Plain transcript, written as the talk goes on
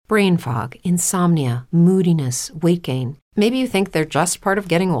brain fog, insomnia, moodiness, weight gain. Maybe you think they're just part of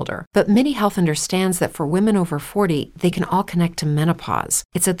getting older, but MIDI Health understands that for women over 40, they can all connect to menopause.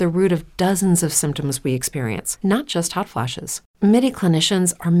 It's at the root of dozens of symptoms we experience, not just hot flashes. MIDI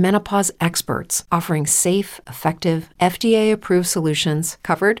clinicians are menopause experts, offering safe, effective, FDA-approved solutions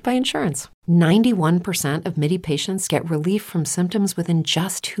covered by insurance. 91% of MIDI patients get relief from symptoms within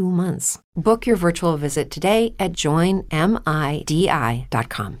just 2 months. Book your virtual visit today at joinmidi.com.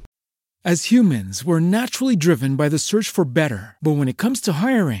 As humans, we're naturally driven by the search for better. But when it comes to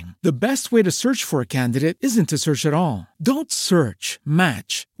hiring, the best way to search for a candidate isn't to search at all. Don't search,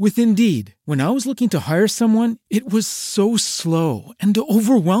 match with Indeed. When I was looking to hire someone, it was so slow and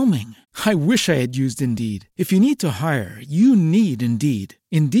overwhelming. I wish I had used Indeed. If you need to hire, you need Indeed.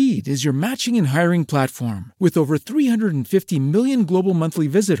 Indeed is your matching and hiring platform with over 350 million global monthly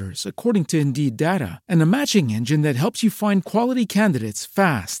visitors, according to Indeed data, and a matching engine that helps you find quality candidates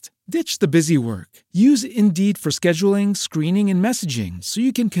fast. Ditch the busy work. Use Indeed for scheduling, screening, and messaging so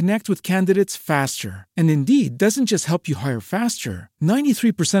you can connect with candidates faster. And Indeed doesn't just help you hire faster.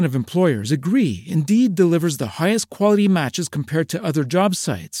 93% of employers agree Indeed delivers the highest quality matches compared to other job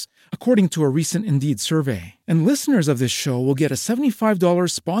sites, according to a recent Indeed survey. And listeners of this show will get a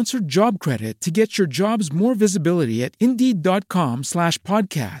 $75 sponsored job credit to get your jobs more visibility at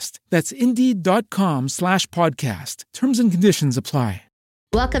Indeed.com/podcast. That's Indeed.com/podcast. Terms and conditions apply.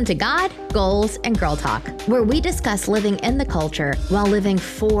 Welcome to God, Goals, and Girl Talk, where we discuss living in the culture while living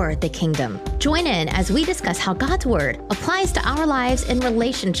for the kingdom. Join in as we discuss how God's Word applies to our lives in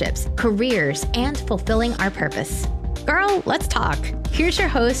relationships, careers, and fulfilling our purpose. Girl, let's talk. Here's your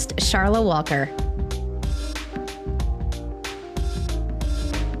host, Charla Walker.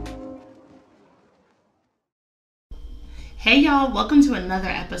 Hey y'all, welcome to another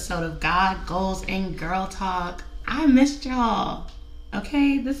episode of God, Goals, and Girl Talk. I missed y'all.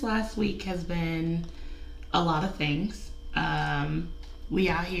 Okay, this last week has been a lot of things. We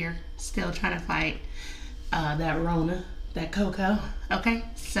out here still trying to fight that Rona, that Coco. Okay,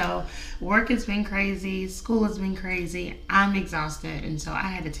 so work has been crazy, school has been crazy. I'm exhausted, and so I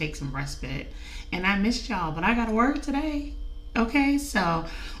had to take some respite. And I missed y'all, but I got to work today. Okay, so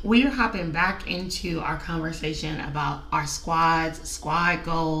we are hopping back into our conversation about our squads, squad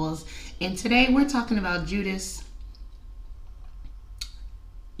goals, and today we're talking about Judas.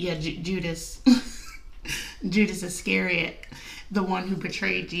 Yeah, Judas. Judas Iscariot, the one who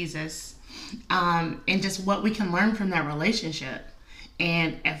betrayed Jesus, and just what we can learn from that relationship.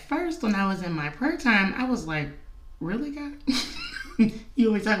 And at first, when I was in my prayer time, I was like, really, God? You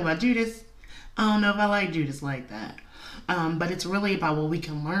always talk about Judas? I don't know if I like Judas like that. But it's really about what we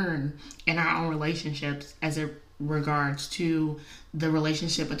can learn in our own relationships as it regards to the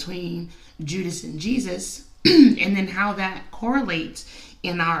relationship between Judas and Jesus, and then how that correlates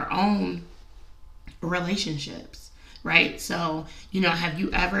in our own relationships, right? So, have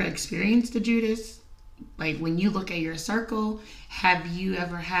you ever experienced a Judas? Like, when you look at your circle, have you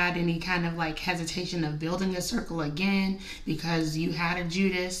ever had any kind of like hesitation of building a circle again because you had a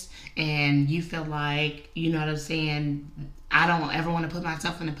Judas and you feel like, you know what I'm saying, I don't ever want to put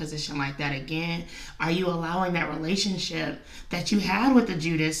myself in a position like that again? Are you allowing that relationship that you had with the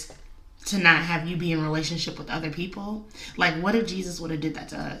Judas to not have you be in relationship with other people? Like, what if Jesus would have did that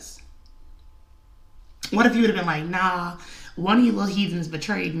to us? What if you would have been like, nah, one of you little heathens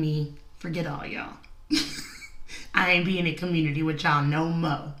betrayed me, forget all y'all. I ain't being in community with y'all no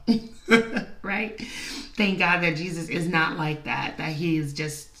more. Right? Thank God that Jesus is not like that he is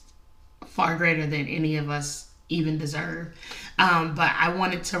just far greater than any of us even deserve. But I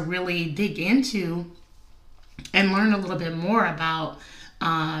wanted to really dig into and learn a little bit more about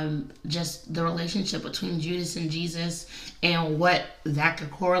just the relationship between Judas and Jesus and what that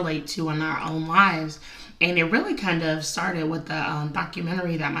could correlate to in our own lives. And it really kind of started with the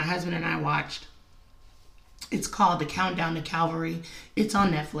documentary that my husband and I watched. It's called The Countdown to Calvary. It's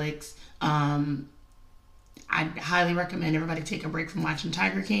on Netflix. I highly recommend everybody take a break from watching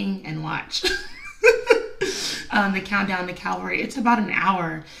Tiger King and watch The Countdown to Calvary. It's about an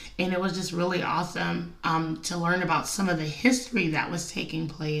hour, and it was just really awesome to learn about some of the history that was taking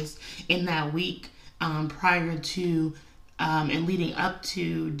place in that week prior to and leading up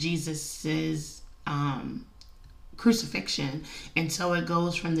to Jesus's crucifixion. And so it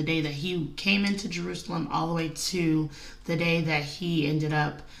goes from the day that he came into Jerusalem all the way to the day that he ended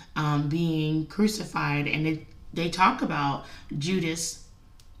up being crucified. And they talk about Judas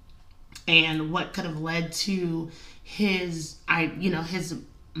and what could have led to his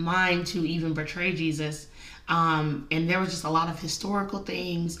mind to even betray Jesus. And there was just a lot of historical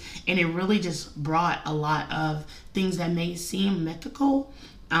things, and it really just brought a lot of things that may seem mythical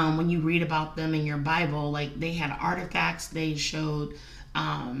when you read about them in your Bible, like they had artifacts. They showed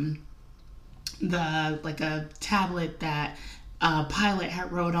a tablet that Pilate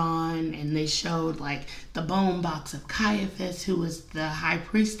had wrote on, and they showed like the bone box of Caiaphas, who was the high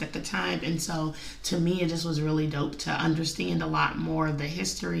priest at the time. And so to me, it just was really dope to understand a lot more of the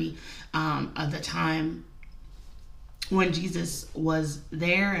history of the time when Jesus was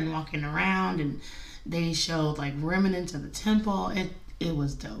there and walking around, and they showed like remnants of the temple. It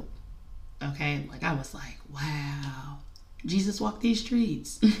was dope. Okay, like I was like, wow, Jesus walked these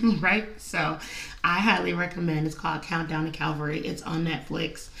streets, right? So I highly recommend. It's called Countdown to Calvary. It's on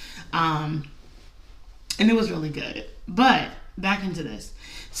Netflix. And it was really good. But back into this.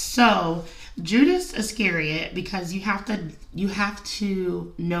 So Judas Iscariot, because you have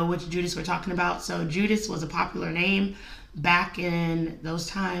to know which Judas we're talking about. So Judas was a popular name back in those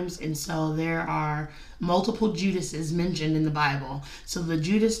times, and so there are multiple Judases mentioned in the Bible. So the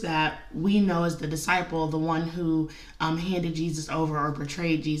Judas that we know as the disciple, the one who handed Jesus over or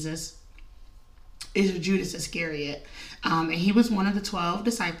betrayed Jesus, is Judas Iscariot. And he was one of the 12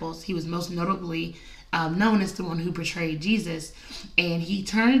 disciples. He was most notably known as the one who betrayed Jesus, and he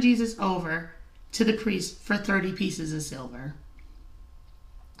turned Jesus over to the priest for 30 pieces of silver.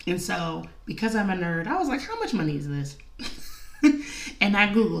 And so, because I'm a nerd, I was like, how much money is this? And I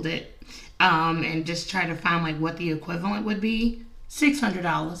Googled it and just tried to find like what the equivalent would be.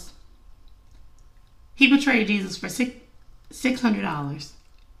 $600. He betrayed Jesus for $600.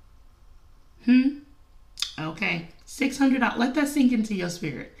 Okay, $600. Let that sink into your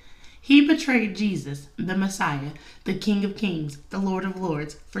spirit. He betrayed Jesus, the Messiah, the King of Kings, the Lord of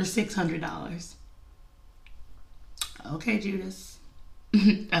Lords, for $600. Okay, Judas.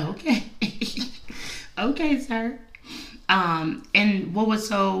 Okay. Okay, sir. And what was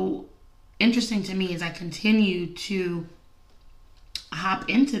so interesting to me as I continued to hop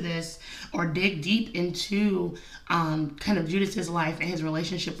into this or dig deep into kind of Judas's life and his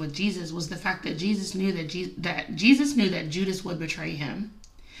relationship with Jesus was the fact that Jesus knew that Jesus knew that Judas would betray him.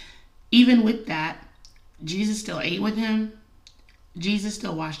 Even with that, Jesus still ate with him. Jesus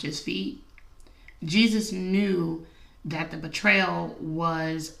still washed his feet. Jesus knew that the betrayal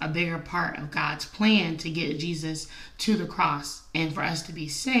was a bigger part of God's plan to get Jesus to the cross and for us to be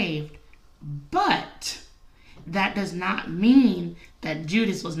saved. But that does not mean that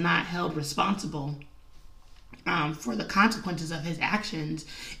Judas was not held responsible for the consequences of his actions.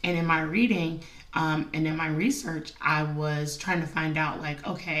 And in my reading and in my research, I was trying to find out, like,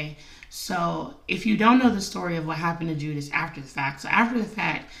 okay, so if you don't know the story of what happened to Judas after the fact, so after the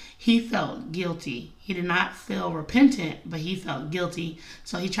fact, he felt guilty. He did not feel repentant, but he felt guilty.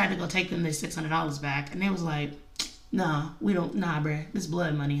 So he tried to go take them their $600 back. And they was like, nah, bruh, this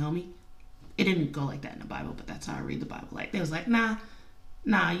blood money, homie. It didn't go like that in the Bible, but that's how I read the Bible. Like, they was like, nah,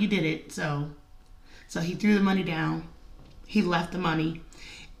 you did it. So he threw the money down. He left the money.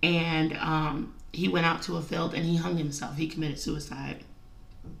 And he went out to a field and he hung himself. He committed suicide.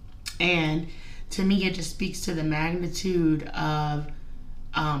 And to me, it just speaks to the magnitude of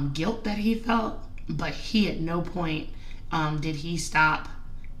guilt that he felt, but he at no point did he stop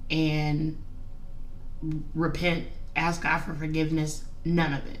and repent, ask God for forgiveness,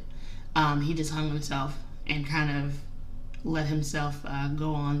 none of it. He just hung himself and kind of let himself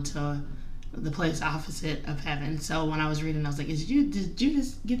go on to the place opposite of heaven. So when I was reading, I was like, did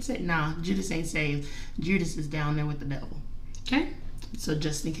Judas get saved? Nah, Judas ain't saved. Judas is down there with the devil. Okay? So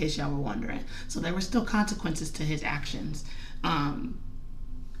just in case y'all were wondering. So there were still consequences to his actions.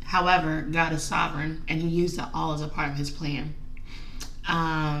 However, God is sovereign, and he used it all as a part of his plan.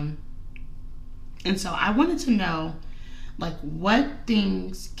 And so I wanted to know, like, what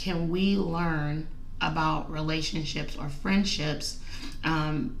things can we learn about relationships or friendships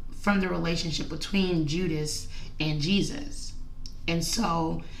from the relationship between Judas and Jesus? And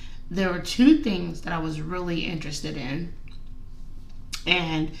so there were two things that I was really interested in.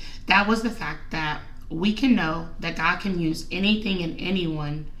 And that was the fact that we can know that God can use anything and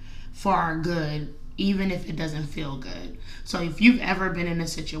anyone for our good, even if it doesn't feel good. So if you've ever been in a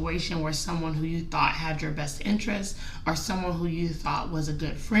situation where someone who you thought had your best interest, or someone who you thought was a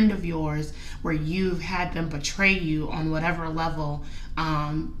good friend of yours, where you've had them betray you on whatever level,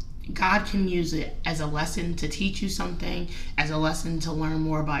 God can use it as a lesson to teach you something, as a lesson to learn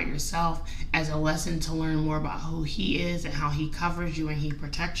more about yourself, as a lesson to learn more about who He is and how He covers you and He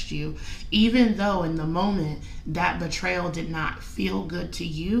protects you. Even though in the moment that betrayal did not feel good to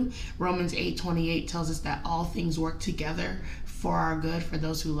you, Romans 8:28 tells us that all things work together for our good for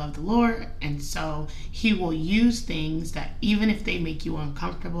those who love the Lord. And so He will use things that, even if they make you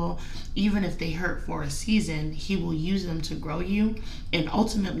uncomfortable, even if they hurt for a season, He will use them to grow you and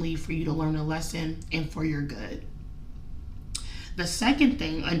ultimately for you to learn a lesson and for your good. The second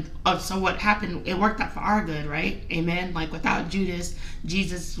thing, so what happened, it worked out for our good, right? Amen. Like without Judas,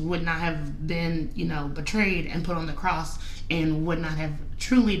 Jesus would not have been, betrayed and put on the cross and would not have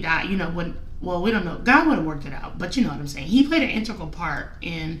truly died, well, we don't know. God would have worked it out, but you know what I'm saying. He played an integral part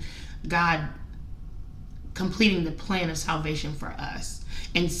in God completing the plan of salvation for us.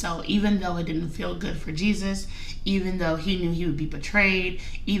 And so even though it didn't feel good for Jesus, even though He knew He would be betrayed,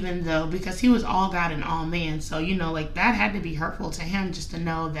 even though, because He was all God and all man. So, that had to be hurtful to Him, just to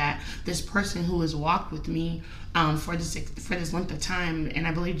know that this person who has walked with me for this length of time, and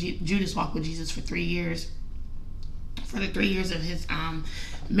I believe Judas walked with Jesus for 3 years, for the 3 years of his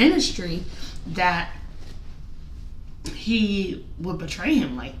ministry, that He would betray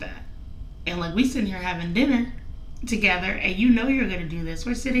Him like that. And we sitting here having dinner together, and you're going to do this.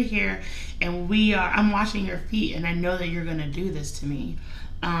 We're sitting here and I'm washing your feet, and I know that you're going to do this to me.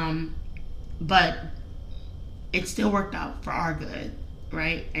 But it still worked out for our good,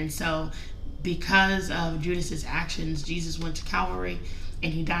 right? And so because of Judas's actions, Jesus went to Calvary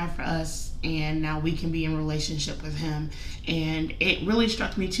and He died for us, and now we can be in relationship with Him. And it really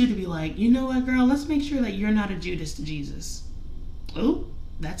struck me too to be like, you know what, girl, let's make sure that you're not a Judas to Jesus. Ooh,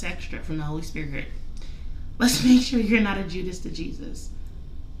 that's extra from the Holy Spirit. Let's make sure you're not a Judas to Jesus.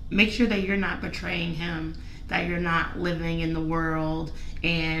 Make sure that you're not betraying Him, that you're not living in the world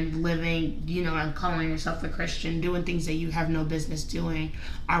and living, and calling yourself a Christian, doing things that you have no business doing.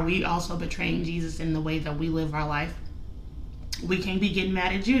 Are we also betraying Jesus in the way that we live our life? We can't be getting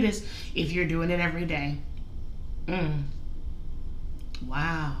mad at Judas if you're doing it every day.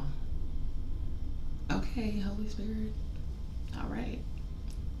 Wow. Okay, Holy Spirit. All right.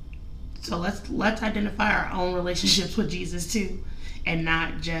 So let's identify our own relationships with Jesus too, and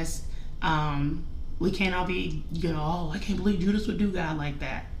not just we can't all be I can't believe Judas would do God like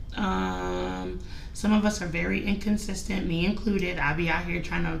that. Some of us are very inconsistent, me included. I be out here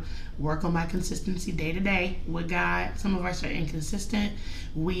trying to work on my consistency day to day with God. Some of us are inconsistent.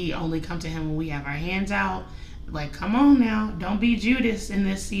 We only come to Him when we have our hands out. Come on now, don't be Judas in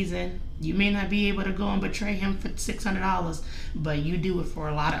this season. You may not be able to go and betray Him for $600, but you do it for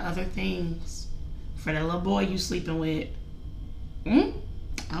a lot of other things. For that little boy you sleeping with.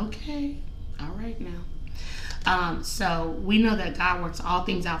 Okay, all right now. So we know that God works all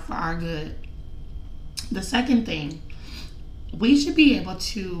things out for our good. The second thing, we should be able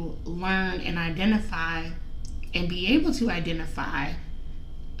to learn and identify and be able to identify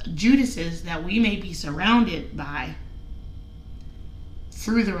Judases that we may be surrounded by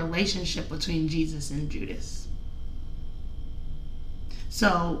through the relationship between Jesus and Judas.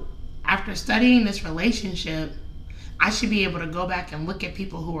 So after studying this relationship, I should be able to go back and look at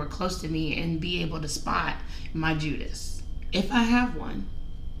people who are close to me and be able to spot my Judas, if I have one,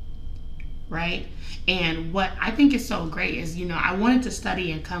 right? And what I think is so great is, I wanted to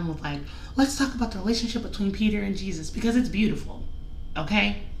study and come with let's talk about the relationship between Peter and Jesus, because it's beautiful,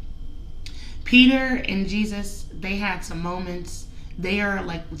 okay? Peter and Jesus, they had some moments. They are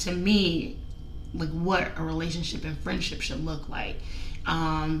to me, what a relationship and friendship should look like.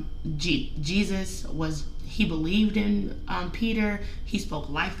 Jesus he believed in Peter. He spoke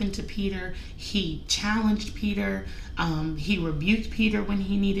life into Peter. He challenged Peter. He rebuked Peter when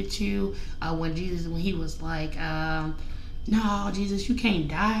he needed to. When he was like, no, Jesus, you can't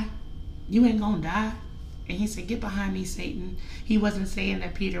die. You ain't gonna die. And he said, get behind me, Satan. He wasn't saying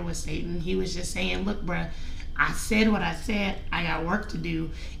that Peter was Satan. He was just saying, look, bruh, I said what I said. I got work to do.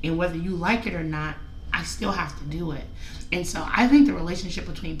 And whether you like it or not, I still have to do it. And so I think the relationship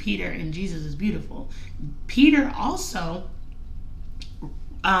between Peter and Jesus is beautiful. Peter also,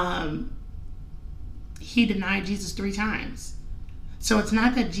 he denied Jesus 3 times. So it's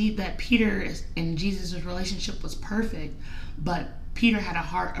not that that Peter and Jesus' relationship was perfect, but Peter had a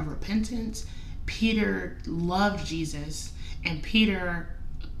heart of repentance. Peter loved Jesus, and Peter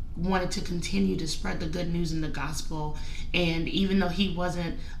wanted to continue to spread the good news in the gospel. And even though he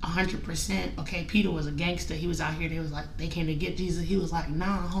wasn't 100%, okay, Peter was a gangster. He was out here, they came to get Jesus. He was like,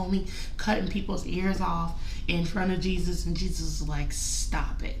 nah, homie, cutting people's ears off in front of Jesus. And Jesus was like,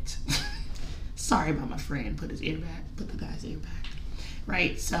 stop it. Sorry about my friend. Put the guy's ear back.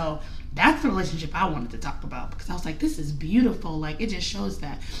 right? So that's the relationship I wanted to talk about, because I was like, this is beautiful. Like, it just shows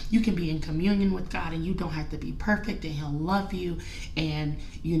that you can be in communion with God and you don't have to be perfect, and he'll love you. And,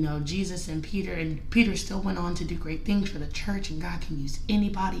 you know, Jesus and Peter still went on to do great things for the church, and God can use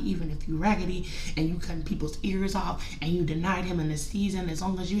anybody, even if you're raggedy and you cutting people's ears off and you denied him in a season. As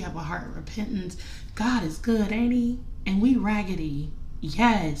long as you have a heart of repentance, God is good, ain't he? And we raggedy.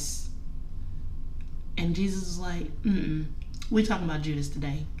 Yes. And Jesus is like, we talking about Judas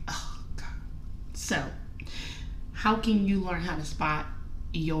today. Oh, God. So, how can you learn how to spot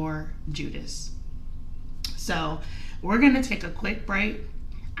your Judas? So, we're going to take a quick break.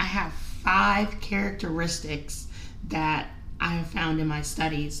 I have 5 characteristics that I have found in my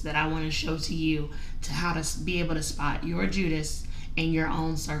studies that I want to show to you to how to be able to spot your Judas in your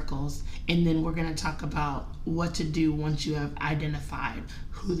own circles. And then we're going to talk about what to do once you have identified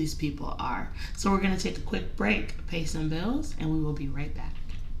who these people are. So we're going to take a quick break, pay some bills, and we will be right back.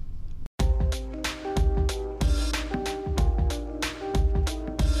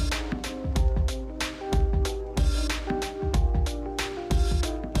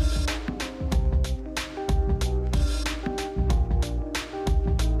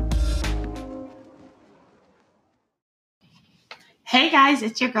 Hey guys,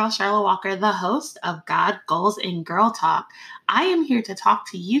 it's your girl Charlotte Walker, the host of God, Goals, and Girl Talk. I am here to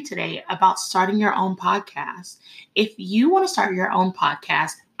talk to you today about starting your own podcast. If you want to start your own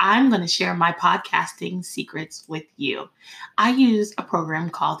podcast, I'm going to share my podcasting secrets with you. I use a program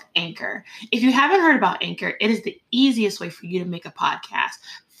called Anchor. If you haven't heard about Anchor, it is the easiest way for you to make a podcast.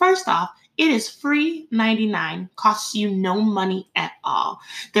 First off, it is free 99, costs you no money at all.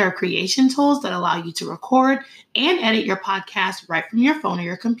 There are creation tools that allow you to record and edit your podcast right from your phone or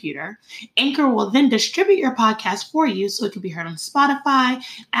your computer. Anchor will then distribute your podcast for you so it can be heard on Spotify,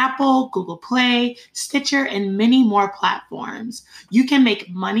 Apple, Google Play, Stitcher, and many more platforms. You can make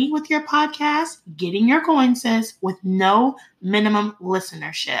money with your podcast, getting your coins with no minimum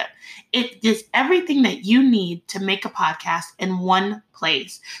listenership. It is everything that you need to make a podcast in one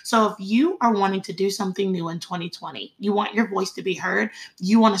place. So if you are wanting to do something new in 2020, you want your voice to be heard,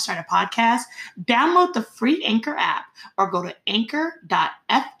 you want to start a podcast, download the free Anchor app or go to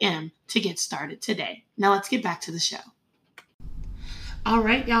anchor.fm to get started today. Now let's get back to the show. All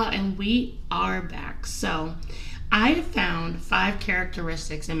right, y'all, and we are back. So I have found 5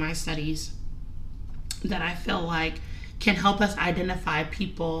 characteristics in my studies that I feel like can help us identify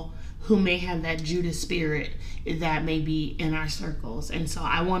people who may have that Judas spirit that may be in our circles. And so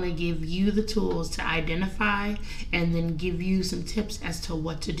I want to give you the tools to identify and then give you some tips as to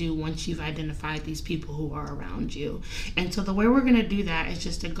what to do once you've identified these people who are around you. And so the way we're going to do that is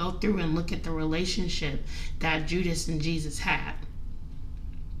just to go through and look at the relationship that Judas and Jesus had.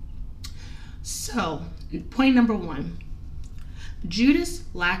 So, point number 1, Judas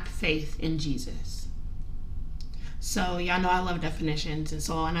lacked faith in Jesus. So y'all know I love definitions,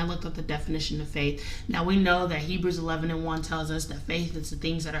 and I looked up the definition of faith. Now we know that Hebrews 11:1 tells us that faith is the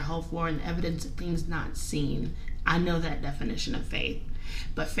things that are hoped for and the evidence of things not seen. I know that definition of faith.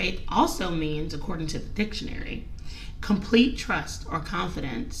 But faith also means, according to the dictionary, complete trust or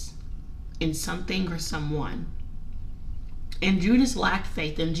confidence in something or someone. And Judas lacked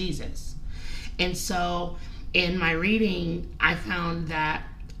faith in Jesus. And so in my reading, I found that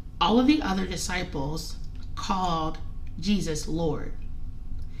all of the other disciples called Jesus Lord.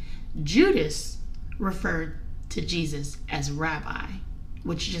 Judas referred to Jesus as Rabbi,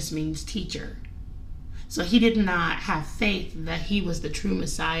 which just means teacher. So he did not have faith that he was the true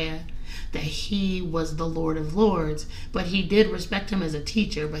Messiah, that he was the Lord of Lords, but he did respect him as a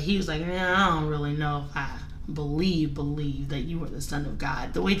teacher. But he was like, I don't really know if I believe that you were the Son of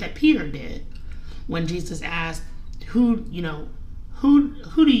God, the way that Peter did when Jesus asked, who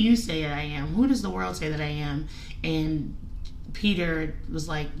do you say that I am? Who does the world say that I am? And Peter was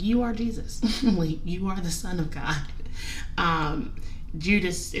like, you are Jesus. You are the Son of God.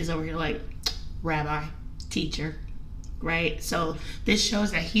 Judas is over here like, Rabbi, teacher, right? So this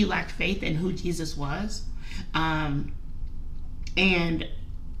shows that he lacked faith in who Jesus was. And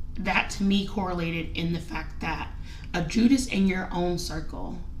that to me correlated in the fact that a Judas in your own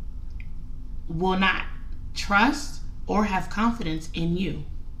circle will not trust or have confidence in you.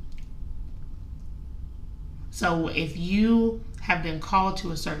 So if you have been called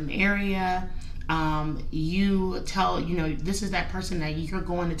to a certain area, you tell, this is that person that you're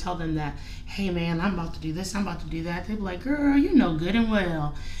going to tell them that, hey man, I'm about to do this, I'm about to do that. They'll be like, girl, you know good and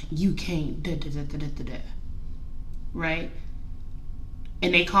well, you can't, right?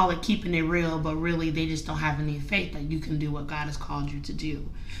 And they call it keeping it real, but really they just don't have any faith that you can do what God has called you to do,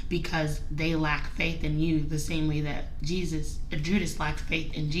 because they lack faith in you the same way that Judas lacked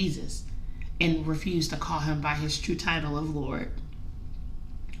faith in Jesus and refused to call him by his true title of Lord.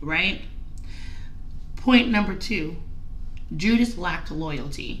 Right? Point number 2, Judas lacked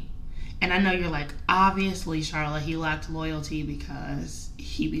loyalty. And I know you're like, obviously, Charlotte, he lacked loyalty because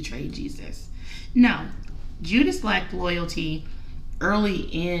he betrayed Jesus. No, Judas lacked loyalty early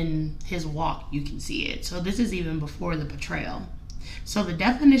in his walk. You can see it. So this is even before the betrayal. So the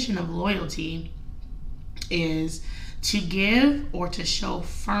definition of loyalty is to give or to show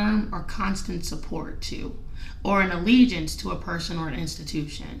firm or constant support to, or an allegiance to a person or an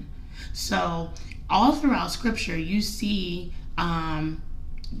institution. So all throughout Scripture, you see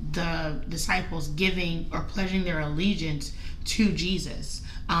the disciples giving or pledging their allegiance to Jesus.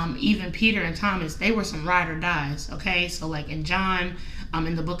 Even Peter and Thomas, they were some ride or dies. Okay, so like in John,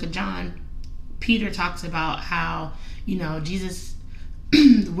 in the book of John, Peter talks about how, Jesus,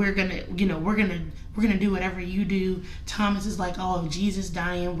 we're gonna do whatever you do. Thomas is like, oh, if Jesus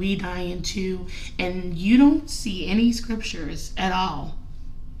dying, we dying too. And you don't see any scriptures at all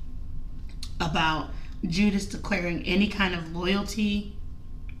about Judas declaring any kind of loyalty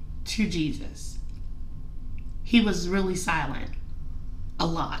to Jesus. He was really silent a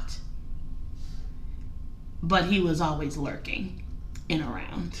lot, but he was always lurking and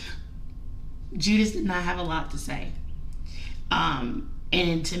around. Judas did not have a lot to say.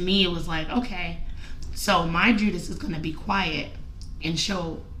 And to me, it was like, okay, so my Judas is going to be quiet and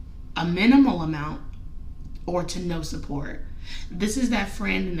show a minimal amount or to no support. This is that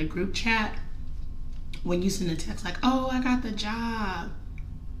friend in the group chat when you send a text like, oh, I got the job,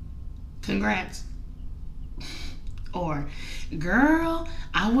 congrats. Or, girl,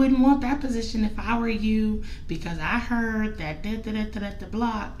 I wouldn't want that position if I were you because I heard that the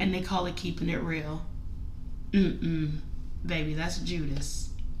block, and they call it keeping it real. Baby, that's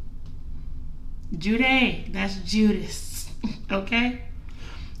Judas. That's Judas. Okay?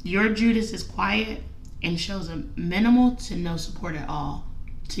 Your Judas is quiet and shows a minimal to no support at all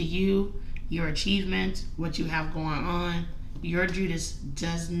to you, your achievements, what you have going on. Your Judas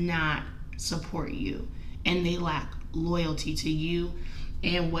does not support you, and they lack loyalty to you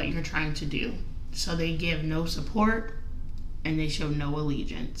and what you're trying to do. So they give no support and they show no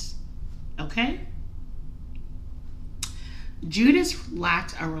allegiance. Okay? Judas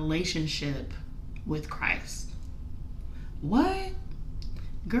lacked a relationship with Christ. What?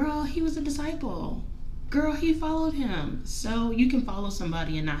 Girl, he was a disciple. Girl, he followed him. So you can follow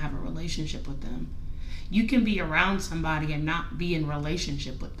somebody and not have a relationship with them. You can be around somebody and not be in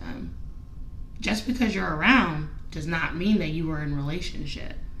relationship with them. Just because you're around does not mean that you are in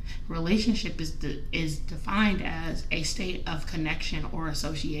relationship. Relationship is defined as a state of connection or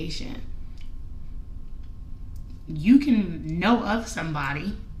association. You can know of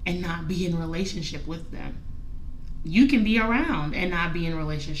somebody and not be in relationship with them. You can be around and not be in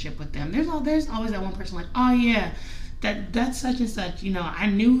relationship with them. There's always that one person like, oh yeah, that's such and such. I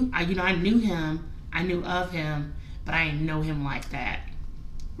knew him, I knew of him, but I didn't know him like that.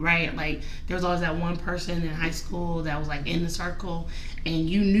 Right? Like there was always that one person in high school that was like in the circle, and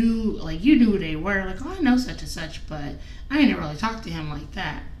you knew who they were. Like, oh, I know such and such, but I didn't really talk to him like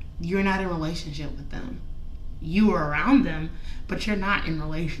that. You're not in a relationship with them. You are around them, but you're not in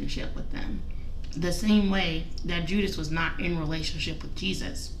relationship with them. The same way that Judas was not in relationship with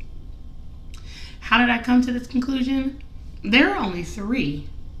Jesus. How did I come to this conclusion? There are only three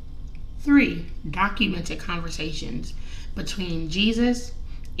documented conversations between Jesus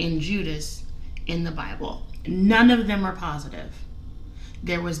and Judas in the Bible. None of them are positive.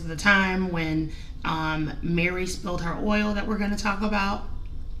 There was the time when Mary spilled her oil that we're going to talk about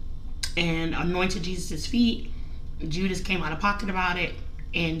and anointed Jesus' feet. Judas came out of pocket about it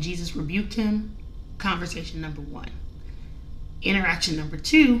and Jesus rebuked him. Conversation number 1. Interaction number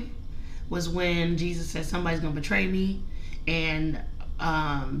 2 was when Jesus said somebody's going to betray me, and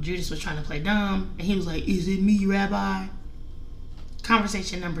Judas was trying to play dumb and he was like, is it me, Rabbi?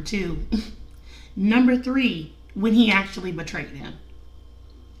 Conversation number 2. Number 3, when he actually betrayed him.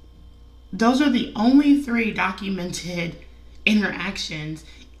 Those are the only 3 documented interactions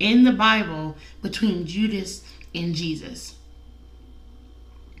in the Bible between Judas and Jesus.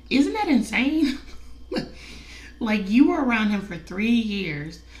 Isn't that insane? Like, you were around him for 3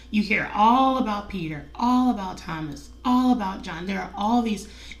 years. You hear all about Peter, all about Thomas, all about John. There are all these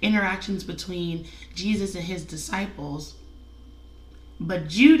interactions between Jesus and his disciples. But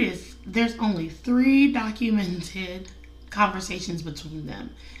Judas, there's only 3 documented conversations between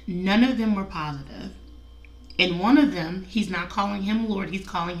them. None of them were positive. In one of them, he's not calling him Lord, he's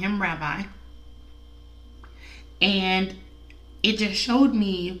calling him Rabbi. And it just showed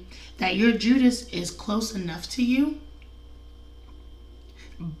me that your Judas is close enough to you,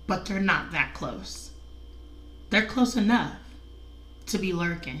 but they're not that close. They're close enough to be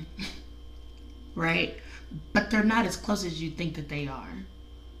lurking, right? But they're not as close as you think that they are.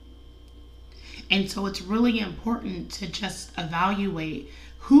 And so it's really important to just evaluate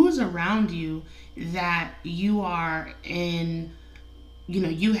who's around you that you are in,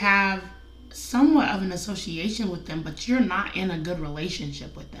 you have somewhat of an association with them, but you're not in a good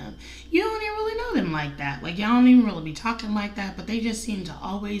relationship with them. You don't even really know them like that. Like, y'all don't even really be talking like that, but they just seem to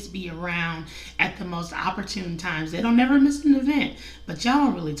always be around at the most opportune times. They don't never miss an event, but y'all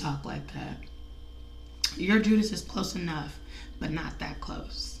don't really talk like that. Your Judas is close enough, but not that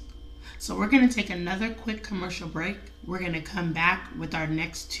close. So we're going to take another quick commercial break. We're going to come back with our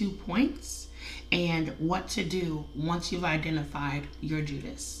next 2 points and what to do once you've identified your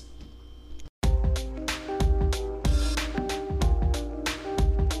Judas.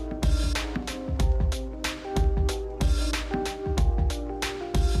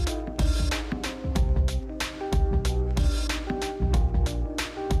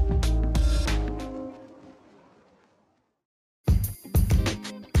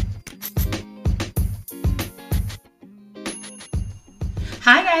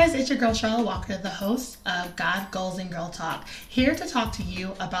 Hi guys, it's your girl Charlotte Walker, the host of God, Goals, and Girl Talk, here to talk to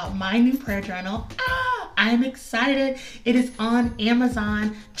you about my new prayer journal. I'm excited. It is on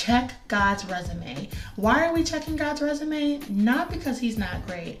Amazon. Check God's resume. Why are we checking God's resume? Not because he's not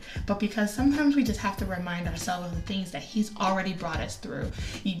great, but because sometimes we just have to remind ourselves of the things that he's already brought us through.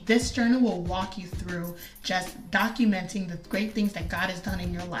 This journal will walk you through just documenting the great things that God has done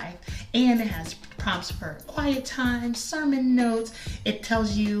in your life. And it has prompts for quiet time, sermon notes. It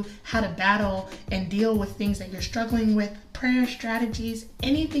tells you how to battle and deal with things that you're struggling with, prayer strategies,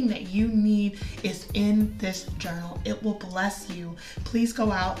 anything that you need is in this journal. It will bless you. Please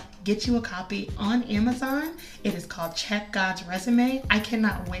go out, get you a copy on Amazon. It is called Check God's Resume. I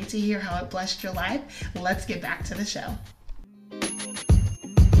cannot wait to hear how it blessed your life. Let's get back to the show.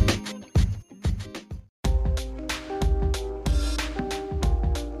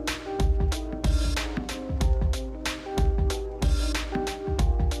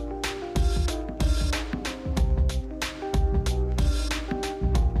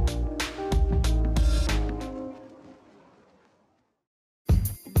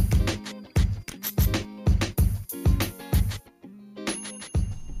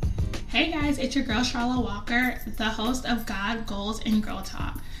 Hey guys, it's your girl Charlotte Walker, the host of God, Goals, and Girl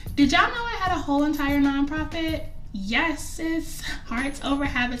Talk. Did y'all know I had a whole entire nonprofit? Yes, sis. Hearts Over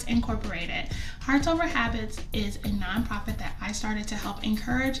Habits Incorporated. Hearts Over Habits is a nonprofit that I started to help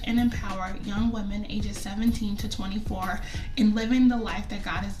encourage and empower young women ages 17 to 24 in living the life that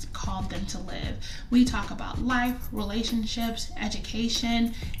God has called them to live. We talk about life, relationships,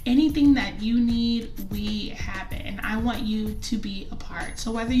 education, anything that you need, we have it. And I want you to be a part.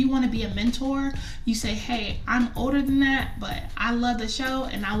 So whether you want to be a mentor, you say, hey, I'm older than that, but I love the show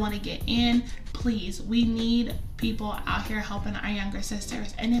and I want to get in. Please, we need people out here helping our younger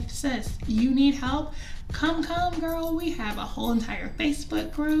sisters. And if sis, you need help, come girl. We have a whole entire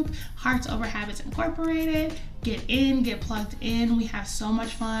Facebook group, Hearts Over Habits Incorporated. Get in, get plugged in. We have so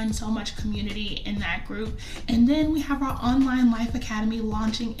much fun, so much community in that group. And then we have our online Life Academy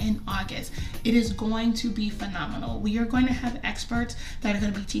launching in August. It is going to be phenomenal. We are going to have experts that are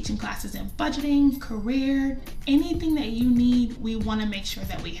going to be teaching classes in budgeting, career, anything that you need. We want to make sure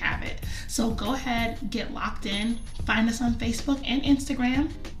that we have it. So go ahead, get locked in. Find us on Facebook and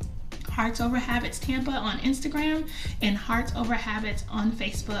Instagram. Hearts Over Habits Tampa on Instagram and Hearts Over Habits on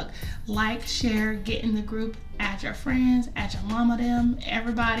Facebook. Like, share, get in the group, add your friends, add your mama, them,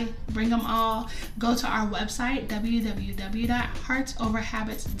 everybody, bring them all. Go to our website,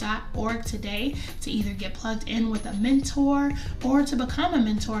 www.heartsoverhabits.org today to either get plugged in with a mentor or to become a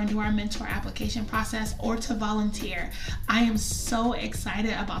mentor and do our mentor application process or to volunteer. I am so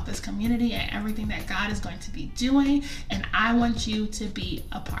excited about this community and everything that God is going to be doing, and I want you to be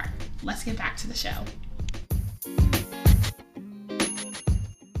a part. Let's get back to the show.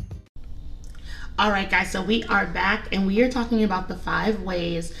 All right, guys, so we are back and we are talking about the 5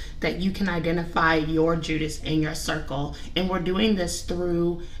 ways that you can identify your Judas in your circle. And we're doing this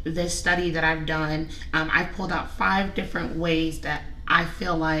through this study that I've done. I pulled out 5 different ways that I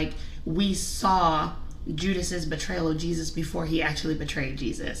feel like we saw Judas's betrayal of Jesus before he actually betrayed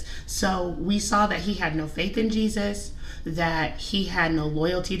Jesus. So we saw that he had no faith in Jesus, that he had no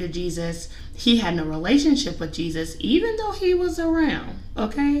loyalty to Jesus, he had no relationship with Jesus, even though he was around,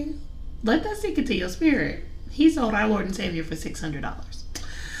 okay? Let that sink into your spirit He sold our Lord and Savior for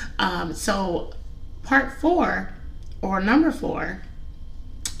 $600. So part 4, or number 4,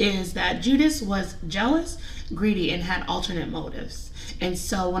 is that Judas was jealous, greedy, and had alternate motives. And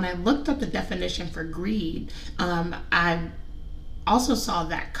so when I looked up the definition for greed, I also saw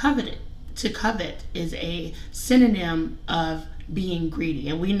that to covet is a synonym of being greedy.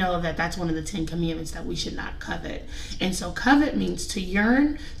 And we know that that's one of the 10 commandments, that we should not covet. And so covet means to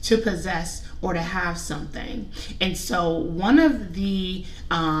yearn, to possess, or to have something. And so one of the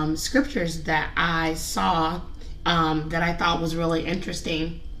scriptures that I saw that I thought was really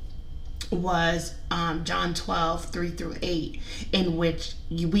interesting was John 12:3-8, in which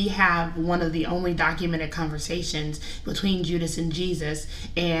we have one of the only documented conversations between Judas and Jesus,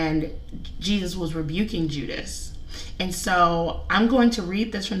 and Jesus was rebuking Judas. And so I'm going to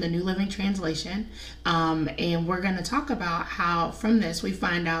read this from the New Living Translation, and we're going to talk about how from this we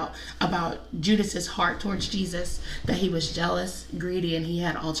find out about Judas's heart towards Jesus, that he was jealous, greedy, and he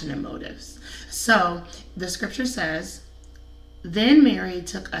had alternate motives. So the scripture says, "Then Mary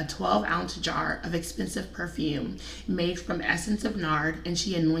took a 12-ounce jar of expensive perfume made from essence of nard, and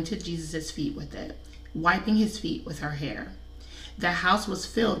she anointed Jesus' feet with it, wiping his feet with her hair. The house was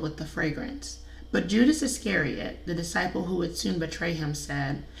filled with the fragrance. But Judas Iscariot, the disciple who would soon betray him,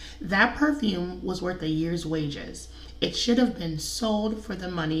 said, 'That perfume was worth a year's wages. It should have been sold for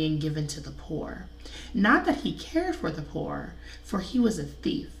the money and given to the poor.' Not that he cared for the poor, for he was a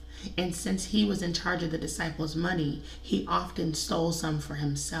thief. And since he was in charge of the disciples' money, he often stole some for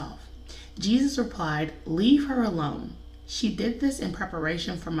himself." Jesus replied, "Leave her alone. She did this in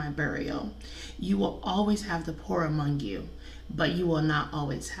preparation for my burial. You will always have the poor among you, but you will not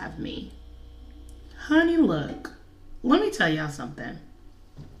always have me." Honey, look, let me tell y'all something.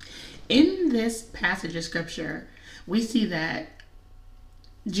 In this passage of scripture, we see that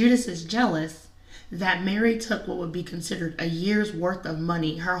Judas is jealous that Mary took what would be considered a year's worth of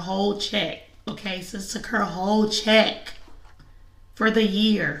money, her whole check. Okay, so took her whole check for the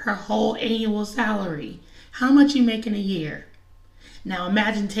year, her whole annual salary. How much you make in a year? Now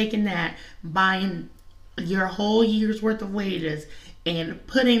imagine taking that, buying your whole year's worth of wages and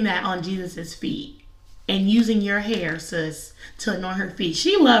putting that on Jesus's feet and using your hair, sis, to anoint her feet.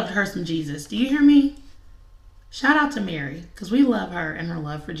 She loved her some Jesus. Do you hear me? Shout out to Mary, because we love her and her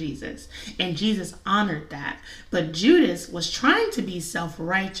love for Jesus. And Jesus honored that. But Judas was trying to be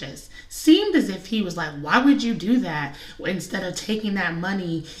self-righteous. Seemed as if he was like, why would you do that? Instead of taking that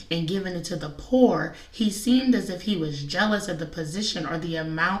money and giving it to the poor, he seemed as if he was jealous of the position or the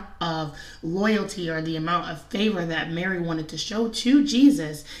amount of loyalty or the amount of favor that Mary wanted to show to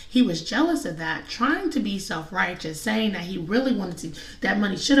Jesus. He was jealous of that, trying to be self-righteous, saying that he really wanted to, that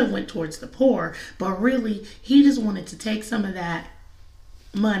money should have went towards the poor, but really he just wanted to take some of that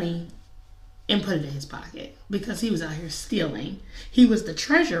money and put it in his pocket because he was out here stealing. He was the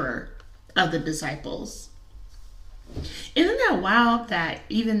treasurer of the disciples. Isn't that wild that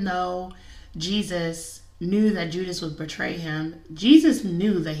even though Jesus knew that Judas would betray him, Jesus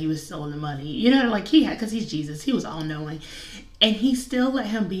knew that he was stealing the money? You know, like he had, because he's Jesus, he was all knowing. And he still let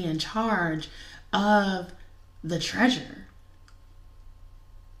him be in charge of the treasure.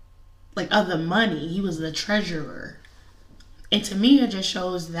 Like of the money. He was the treasurer. And to me, it just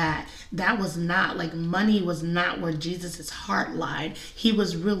shows that that was not, like, money was not where Jesus's heart lied. He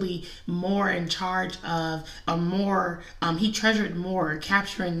was really more in charge of he treasured more,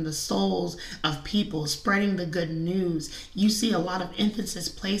 capturing the souls of people, spreading the good news. You see a lot of emphasis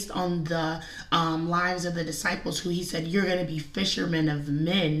placed on the lives of the disciples, who he said, you're going to be fishermen of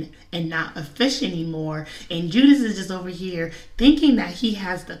men and not of fish anymore. And Judas is just over here thinking that he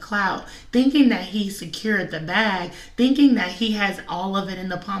has the clout, thinking that he secured the bag, thinking that he has all of it in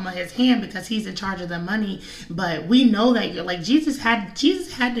the palm of his hand because he's in charge of the money. But we know that you're like, Jesus had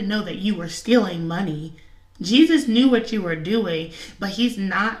to know that you were stealing money. Jesus knew what you were doing, but he's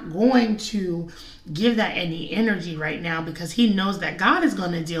not going to give that any energy right now because he knows that God is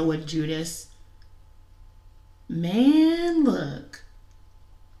going to deal with Judas. Man, look,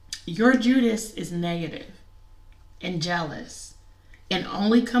 your Judas is negative and jealous, and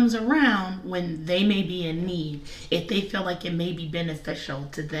only comes around when they may be in need, if they feel like it may be beneficial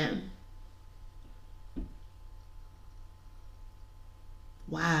to them.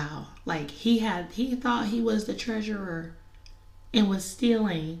 Wow. Like he thought he was the treasurer and was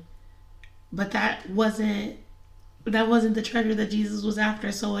stealing, but that wasn't the treasure that Jesus was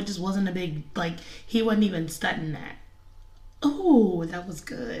after. So it just wasn't a big, like, he wasn't even studying that. Oh, that was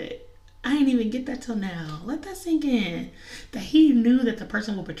good. I didn't even get that till now. Let that sink in. That he knew that the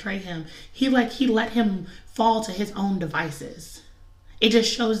person would betray him. He let him fall to his own devices. It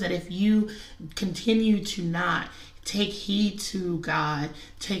just shows that if you continue to not take heed to God,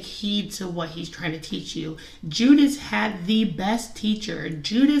 take heed to what he's trying to teach you. Judas had the best teacher.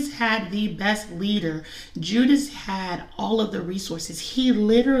 Judas had the best leader. Judas had all of the resources. He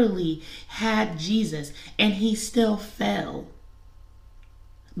literally had Jesus, and he still fell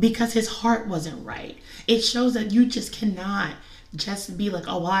because his heart wasn't right. It shows that you just cannot just be like,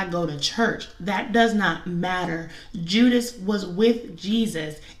 oh, well, I go to church. That does not matter. Judas was with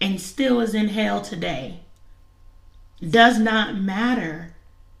Jesus and still is in hell today. Does not matter.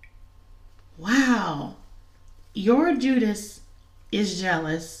 Wow. Your Judas is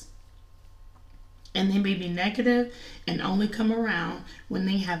jealous, and they may be negative and only come around when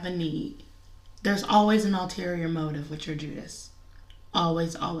they have a need. There's always an ulterior motive with your Judas.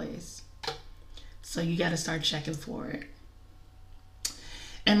 Always, always. So you got to start checking for it.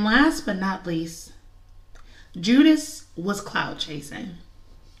 And last but not least, Judas was clout chasing.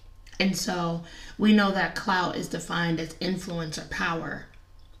 And so we know that clout is defined as influence or power.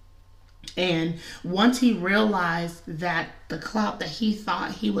 And once he realized that the clout that he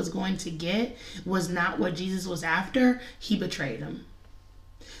thought he was going to get was not what Jesus was after, he betrayed him.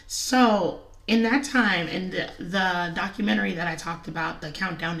 So in that time, in the documentary that I talked about, the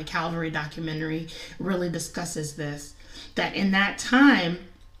Countdown to Calvary documentary, really discusses this, that in that time,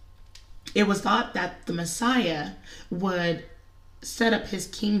 it was thought that the Messiah would set up his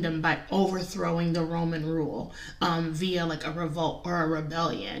kingdom by overthrowing the Roman rule via like a revolt or a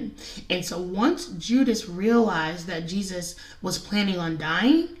rebellion. And so once Judas realized that Jesus was planning on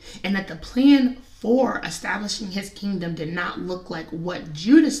dying and that the plan for establishing his kingdom did not look like what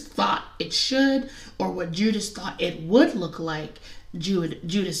Judas thought it should or what Judas thought it would look like,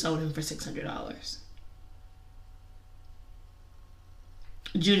 Judas sold him for $600.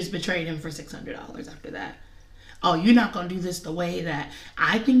 Judas betrayed him for $600 after that. Oh, you're not going to do this the way that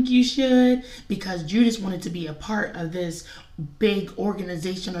I think you should, because Judas wanted to be a part of this big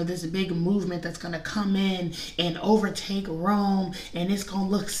organization or this big movement that's going to come in and overtake Rome, and it's going to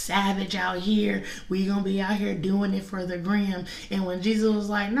look savage out here. We're going to be out here doing it for the gram. And when Jesus was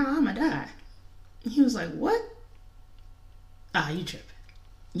like, no, I'm going to die. He was like, what? You tripping.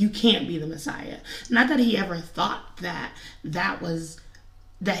 You can't be the Messiah. Not that he ever thought that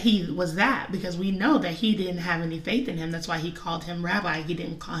he was that, because we know that he didn't have any faith in him. That's why he called him Rabbi. He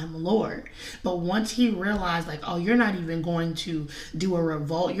didn't call him Lord. But once he realized, like, oh, you're not even going to do a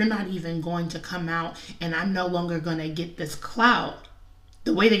revolt. You're not even going to come out, and I'm no longer going to get this clout.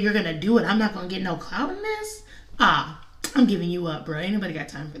 The way that you're going to do it, I'm not going to get no clout in this. I'm giving you up, bro. Ain't nobody got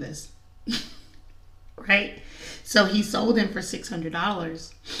time for this. Right? So he sold him for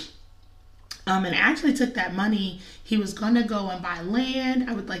 $600. And actually took that money. He was going to go and buy land.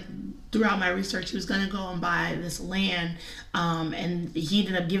 Throughout my research, he was going to go and buy this land. And he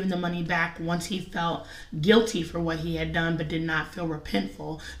ended up giving the money back once he felt guilty for what he had done, but did not feel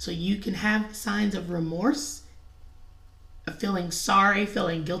repentful. So you can have signs of remorse, of feeling sorry,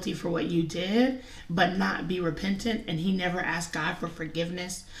 feeling guilty for what you did, but not be repentant. And he never asked God for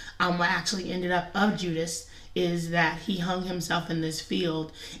forgiveness. What actually ended up of Judas is that he hung himself in this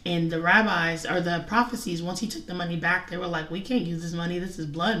field, and the rabbis or the prophecies, once he took the money back, they were like, we can't use this money, this is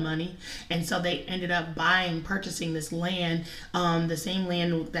blood money. And so they ended up purchasing this land, the same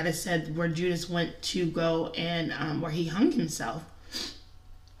land that is said where Judas went to go and where he hung himself.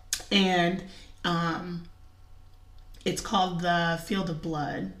 And it's called the Field of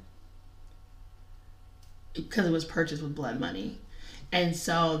Blood because it was purchased with blood money. And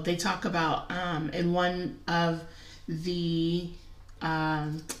so they talk about in one of the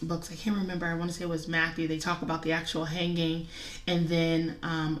books, I can't remember, I want to say it was Matthew, they talk about the actual hanging. And then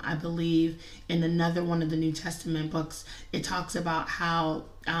I believe in another one of the New Testament books, it talks about how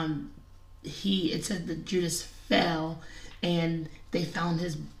it said that Judas fell and they found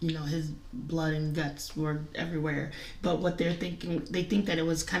his blood and guts were everywhere. But what they think that it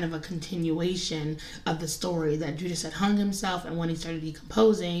was kind of a continuation of the story, that Judas had hung himself, and when he started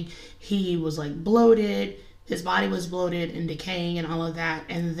decomposing, he was like bloated, his body was bloated and decaying and all of that,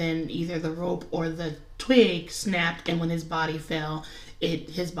 and then either the rope or the twig snapped, and when his body fell,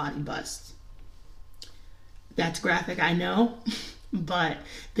 his body bust. That's graphic, I know, but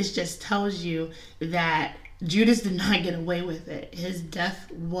this just tells you that Judas did not get away with it. His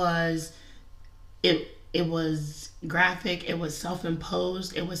death was, it was graphic, it was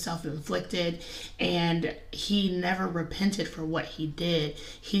self-imposed, it was self-inflicted, and he never repented for what he did.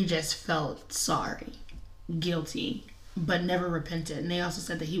 He just felt sorry, guilty, but never repented. And they also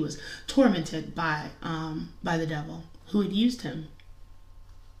said that he was tormented by the devil, who had used him.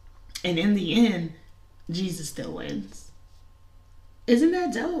 And in the end, Jesus still wins. Isn't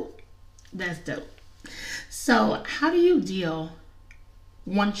that dope? That's dope. So how do you deal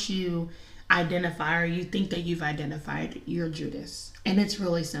once you identify, or you think that you've identified your Judas? And it's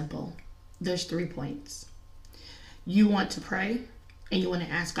really simple. There's 3 points. You want to pray and you want to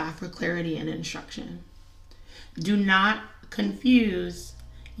ask God for clarity and instruction. Do not confuse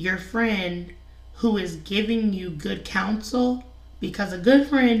your friend who is giving you good counsel, because a good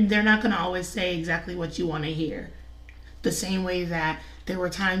friend, they're not going to always say exactly what you want to hear. The same way that there were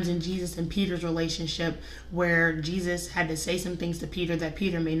times in Jesus and Peter's relationship where Jesus had to say some things to Peter that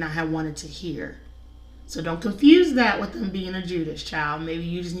Peter may not have wanted to hear. So don't confuse that with them being a Judas, child. Maybe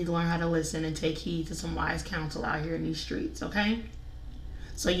you just need to learn how to listen and take heed to some wise counsel out here in these streets, okay?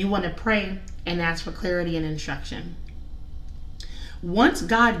 So you want to pray and ask for clarity and instruction. Once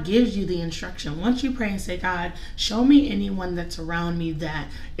God gives you the instruction, once you pray and say, God, show me anyone that's around me that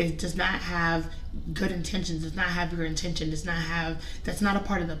does not have good intentions, does not have your intention, that's not a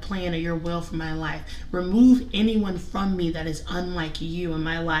part of the plan or your will for my life. Remove anyone from me that is unlike you in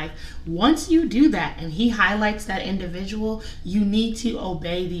my life. Once you do that and he highlights that individual, you need to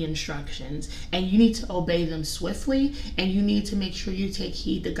obey the instructions, and you need to obey them swiftly, and you need to make sure you take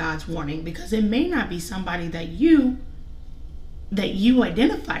heed to God's warning, because it may not be somebody that you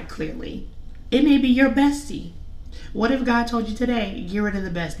identify clearly. It may be your bestie. What if God told you today, get rid of the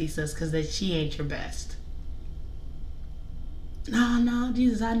bestie, sis, because she ain't your best? No,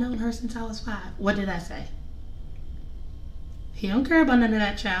 Jesus, I've known her since I was 5. What did I say? He don't care about none of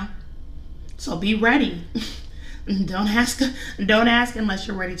that, child. So be ready. Don't ask unless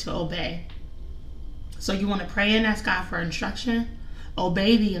you're ready to obey. So you want to pray and ask God for instruction.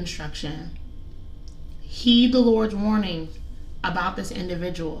 Obey the instruction. Heed the Lord's warning about this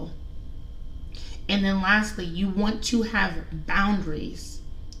individual. And then lastly, you want to have boundaries.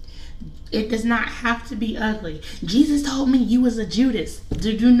 It does not have to be ugly. Jesus told me you was a Judas.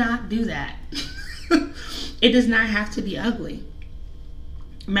 Do not do that. It does not have to be ugly.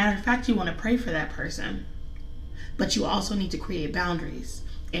 Matter of fact, you want to pray for that person, but you also need to create boundaries.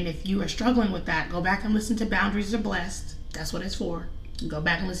 And if you are struggling with that, go back and listen to Boundaries Are Blessed. That's what it's for. Go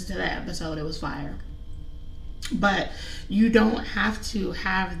back and listen to that episode. It was fire. But you don't have to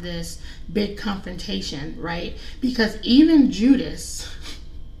have this big confrontation, right? Because even Judas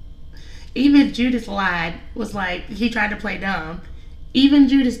lied, was like, he tried to play dumb. Even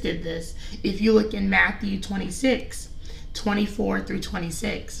Judas did this. If you look in Matthew 26, 24 through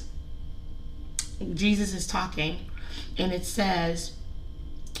 26, Jesus is talking, and it says,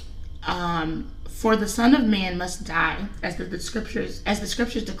 for the Son of Man must die, as the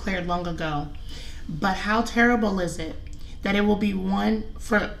scriptures declared long ago. But how terrible is it that it will be one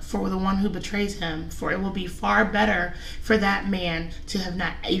for the one who betrays him? For it will be far better for that man to have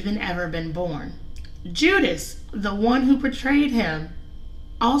not even ever been born. Judas, the one who betrayed him,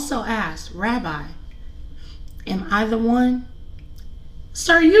 also asked, Rabbi, am I the one?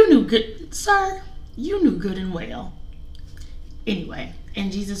 Sir, you knew good and well. Anyway,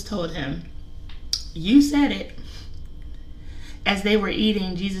 and Jesus told him, you said it. As they were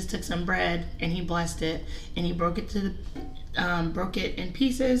eating, Jesus took some bread and he blessed it, and he broke it in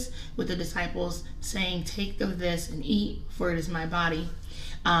pieces with the disciples, saying, take of this and eat, for it is my body.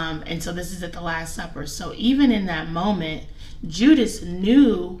 And so this is at the Last Supper. So even in that moment, Judas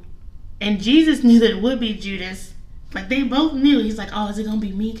knew, and Jesus knew that it would be Judas. Like, they both knew. He's like, oh, is it going to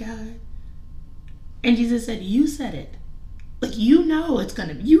be me, God? And Jesus said, you said it. Like, you know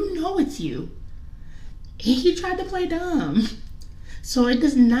it's you. He tried to play dumb. So it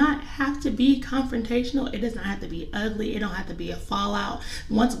does not have to be confrontational. It does not have to be ugly. It don't have to be a fallout.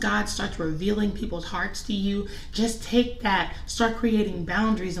 Once God starts revealing people's hearts to you, just take that, start creating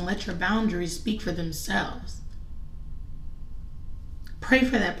boundaries, and let your boundaries speak for themselves. Pray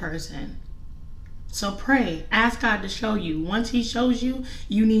for that person. So pray, ask God to show you. Once he shows you,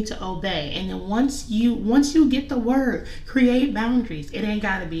 you need to obey. And then once you get the word, create boundaries. It ain't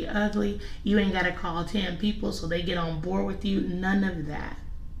got to be ugly. You ain't got to call 10 people so they get on board with you. None of that.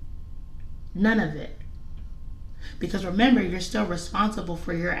 None of it. Because remember, you're still responsible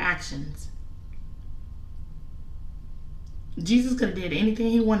for your actions. Jesus could have did anything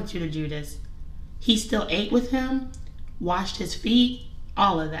he wanted to Judas. He still ate with him, washed his feet,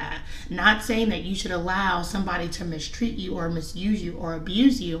 all of that. Not saying that you should allow somebody to mistreat you or misuse you or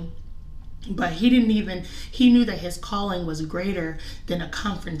abuse you, but he knew that his calling was greater than a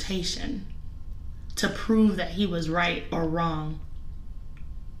confrontation to prove that he was right or wrong.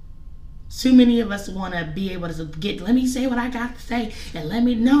 So many of us want to be able to let me say what I got to say and let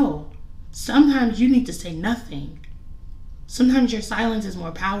me know. Sometimes you need to say nothing. Sometimes your silence is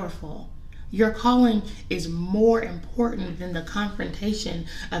more powerful. Your calling is more important than the confrontation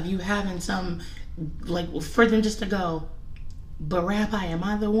of you having some, like, for them just to go, but Rabbi, am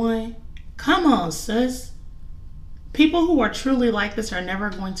I the one? Come on, sis. People who are truly like this are never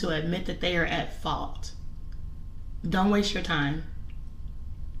going to admit that they are at fault. Don't waste your time.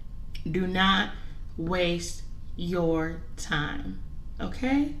 Do not waste your time.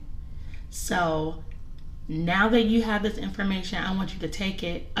 Okay? So, now that you have this information, I want you to take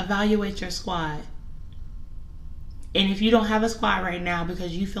it, evaluate your squad. And if you don't have a squad right now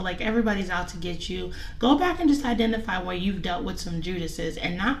because you feel like everybody's out to get you, go back and just identify where you've dealt with some Judases,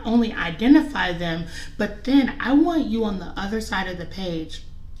 and not only identify them, but then I want you on the other side of the page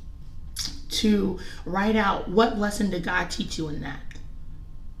to write out what lesson did God teach you in that.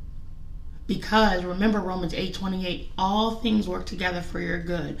 Because remember Romans 8:28, all things work together for your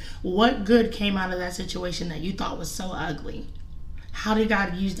good. What good came out of that situation that you thought was so ugly? How did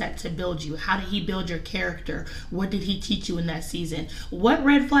God use that to build you? How did he build your character? What did he teach you in that season? What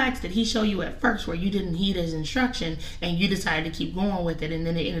red flags did he show you at first where you didn't heed his instruction and you decided to keep going with it, and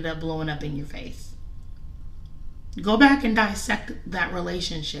then it ended up blowing up in your face? Go back and dissect that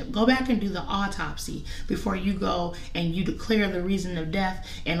relationship. Go back and do the autopsy before you go and you declare the reason of death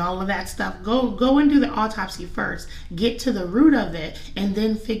and all of that stuff. Go and do the autopsy first. Get to the root of it and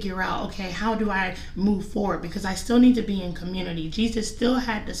then figure out, okay, how do I move forward? Because I still need to be in community. Jesus still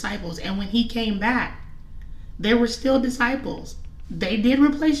had disciples, and when he came back, there were still disciples. They did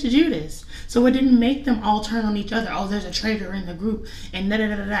replace Judas. So it didn't make them all turn on each other. Oh, there's a traitor in the group and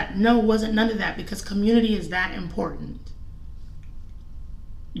da-da-da-da. No, it wasn't none of that, because community is that important.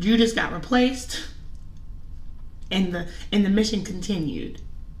 Judas got replaced and the mission continued.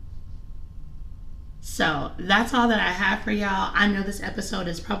 So that's all that I have for y'all. I know this episode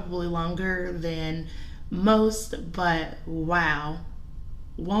is probably longer than most, but wow.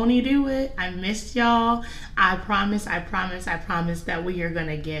 Won't he do it? I missed y'all. I promise that we are going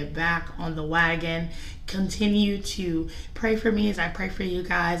to get back on the wagon. Continue to pray for me as I pray for you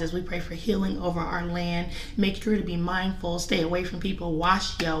guys, as we pray for healing over our land. Make sure to be mindful. Stay away from people.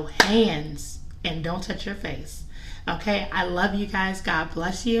 Wash your hands and don't touch your face. Okay? I love you guys. God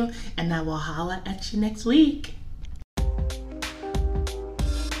bless you. And I will holla at you next week.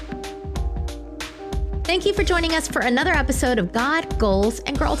 Thank you for joining us for another episode of God, Goals,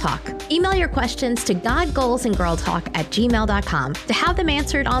 and Girl Talk. Email your questions to godgoalsandgirltalk@gmail.com to have them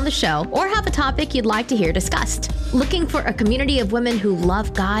answered on the show, or have a topic you'd like to hear discussed. Looking for a community of women who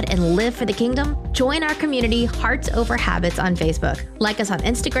love God and live for the kingdom? Join our community, Hearts Over Habits, on Facebook. Like us on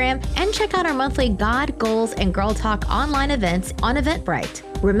Instagram, and check out our monthly God, Goals, and Girl Talk online events on Eventbrite.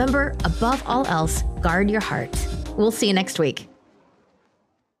 Remember, above all else, guard your heart. We'll see you next week.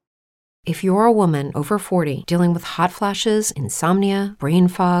 If you're a woman over 40 dealing with hot flashes, insomnia, brain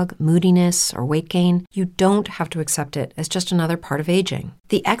fog, moodiness, or weight gain, you don't have to accept it as just another part of aging.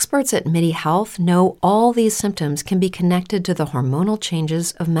 The experts at MIDI Health know all these symptoms can be connected to the hormonal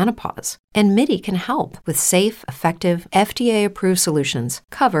changes of menopause. And MIDI can help with safe, effective, FDA-approved solutions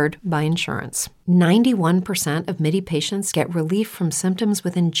covered by insurance. 91% of MIDI patients get relief from symptoms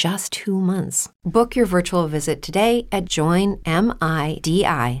within just 2 months. Book your virtual visit today at joinmidi.com.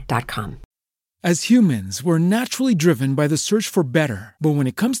 As humans, we're naturally driven by the search for better. But when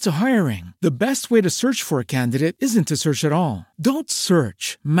it comes to hiring, the best way to search for a candidate isn't to search at all. Don't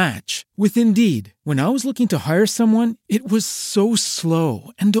search, match with Indeed. When I was looking to hire someone, it was so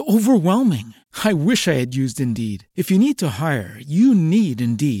slow and overwhelming. I wish I had used Indeed. If you need to hire, you need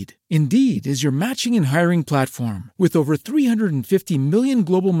Indeed. Indeed is your matching and hiring platform with over 350 million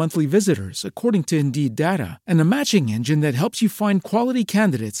global monthly visitors, according to Indeed data, and a matching engine that helps you find quality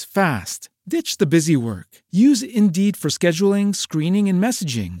candidates fast. Ditch the busy work. Use Indeed for scheduling, screening, and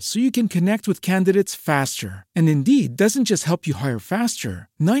messaging so you can connect with candidates faster. And Indeed doesn't just help you hire faster.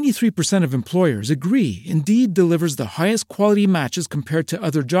 93% of employers agree Indeed delivers the highest quality matches compared to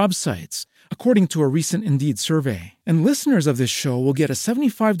other job sites, according to a recent Indeed survey. And listeners of this show will get a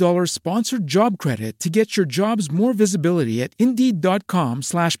 $75 sponsored job credit to get your jobs more visibility at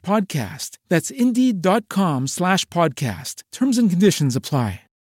Indeed.com/podcast. That's Indeed.com/podcast. Terms and conditions apply.